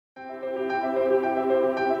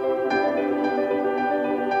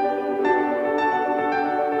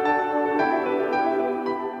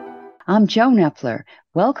I'm Joan Epler.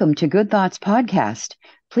 Welcome to Good Thoughts Podcast.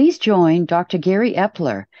 Please join Dr. Gary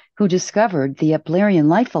Epler, who discovered the Eplerian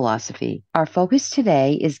life philosophy. Our focus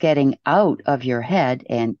today is getting out of your head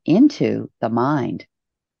and into the mind.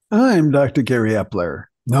 I'm Dr. Gary Epler.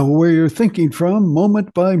 Know where you're thinking from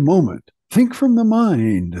moment by moment. Think from the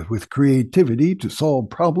mind with creativity to solve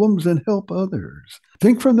problems and help others.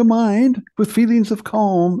 Think from the mind with feelings of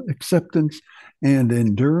calm, acceptance, and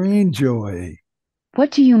enduring joy.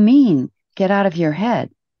 What do you mean, get out of your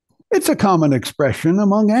head? It's a common expression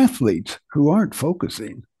among athletes who aren't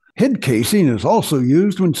focusing. Head casing is also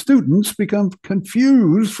used when students become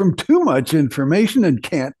confused from too much information and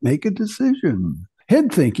can't make a decision.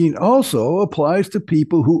 Head thinking also applies to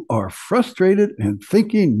people who are frustrated and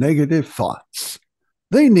thinking negative thoughts.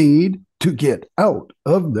 They need to get out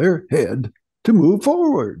of their head to move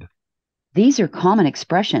forward. These are common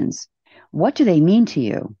expressions. What do they mean to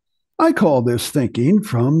you? I call this thinking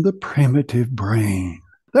from the primitive brain.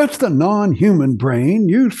 That's the non-human brain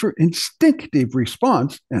used for instinctive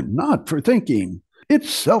response and not for thinking. It's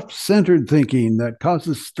self-centered thinking that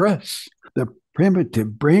causes stress. The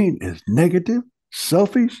primitive brain is negative,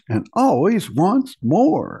 selfish, and always wants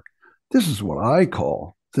more. This is what I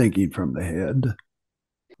call thinking from the head.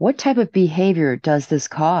 What type of behavior does this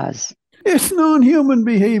cause? It's non-human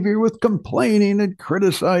behavior with complaining and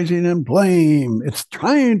criticizing and blame. It's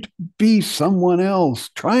trying to be someone else,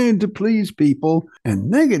 trying to please people,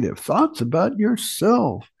 and negative thoughts about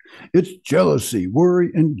yourself. It's jealousy,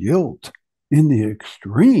 worry, and guilt. In the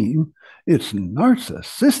extreme, it's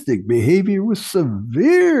narcissistic behavior with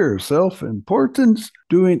severe self-importance,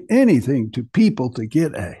 doing anything to people to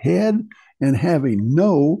get ahead and having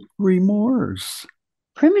no remorse.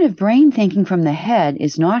 Primitive brain thinking from the head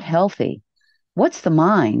is not healthy. What's the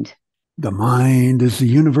mind? The mind is the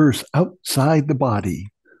universe outside the body.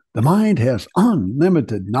 The mind has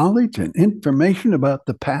unlimited knowledge and information about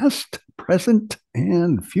the past, present,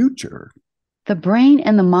 and future. The brain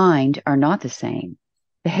and the mind are not the same.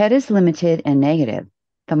 The head is limited and negative.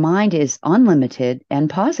 The mind is unlimited and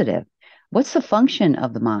positive. What's the function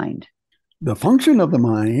of the mind? The function of the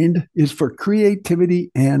mind is for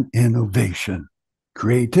creativity and innovation.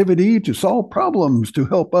 Creativity to solve problems to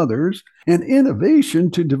help others, and innovation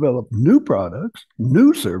to develop new products,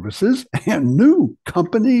 new services, and new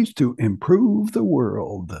companies to improve the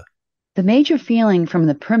world. The major feeling from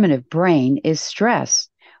the primitive brain is stress.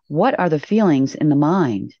 What are the feelings in the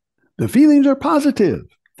mind? The feelings are positive.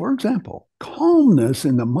 For example, calmness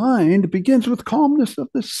in the mind begins with calmness of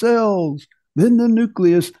the cells, then the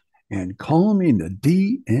nucleus, and calming the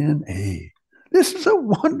DNA. This is a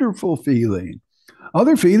wonderful feeling.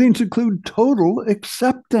 Other feelings include total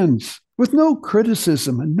acceptance with no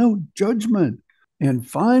criticism and no judgment. And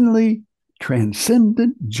finally,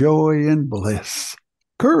 transcendent joy and bliss.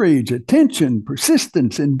 Courage, attention,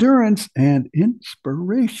 persistence, endurance, and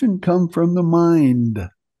inspiration come from the mind.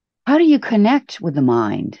 How do you connect with the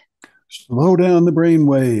mind? Slow down the brain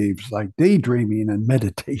waves like daydreaming and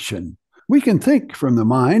meditation. We can think from the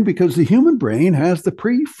mind because the human brain has the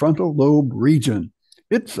prefrontal lobe region.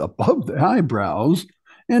 It's above the eyebrows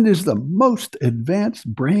and is the most advanced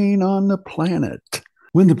brain on the planet.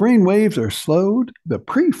 When the brain waves are slowed, the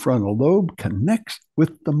prefrontal lobe connects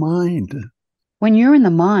with the mind. When you're in the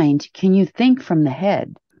mind, can you think from the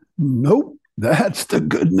head? Nope, that's the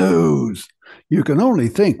good news. You can only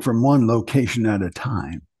think from one location at a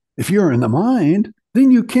time. If you're in the mind,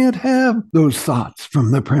 then you can't have those thoughts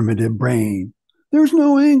from the primitive brain. There's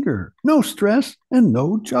no anger, no stress, and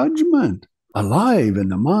no judgment. Alive in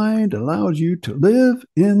the mind allows you to live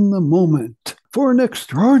in the moment for an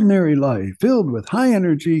extraordinary life filled with high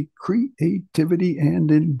energy, creativity,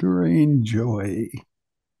 and enduring joy.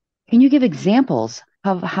 Can you give examples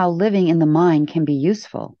of how living in the mind can be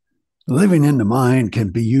useful? Living in the mind can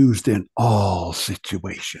be used in all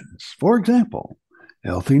situations. For example,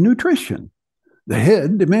 healthy nutrition. The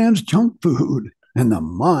head demands junk food, and the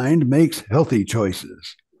mind makes healthy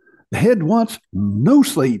choices. The head wants no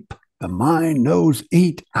sleep. The mind knows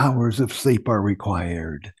 8 hours of sleep are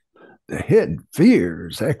required. The head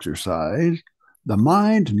fears exercise. The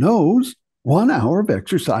mind knows 1 hour of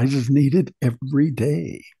exercise is needed every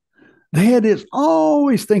day. The head is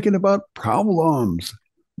always thinking about problems.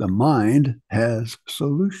 The mind has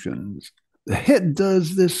solutions. The head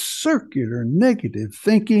does this circular negative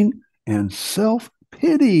thinking and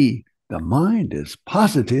self-pity. The mind is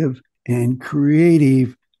positive and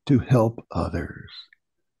creative to help others.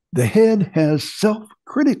 The head has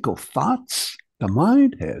self-critical thoughts. The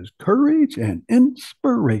mind has courage and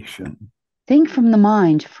inspiration. Think from the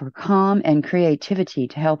mind for calm and creativity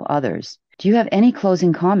to help others. Do you have any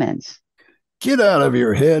closing comments? Get out of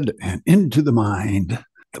your head and into the mind.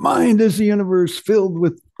 The mind is the universe filled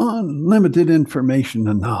with unlimited information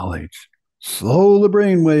and knowledge. Slow the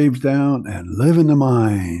brain waves down and live in the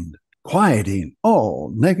mind, quieting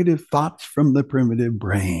all negative thoughts from the primitive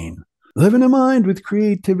brain. Live in the mind with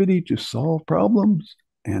creativity to solve problems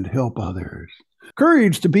and help others.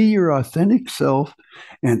 Courage to be your authentic self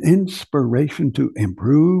and inspiration to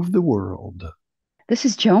improve the world. This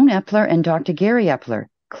is Joan Epler and Dr. Gary Epler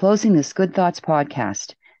closing this Good Thoughts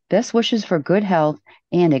podcast. Best wishes for good health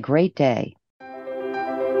and a great day.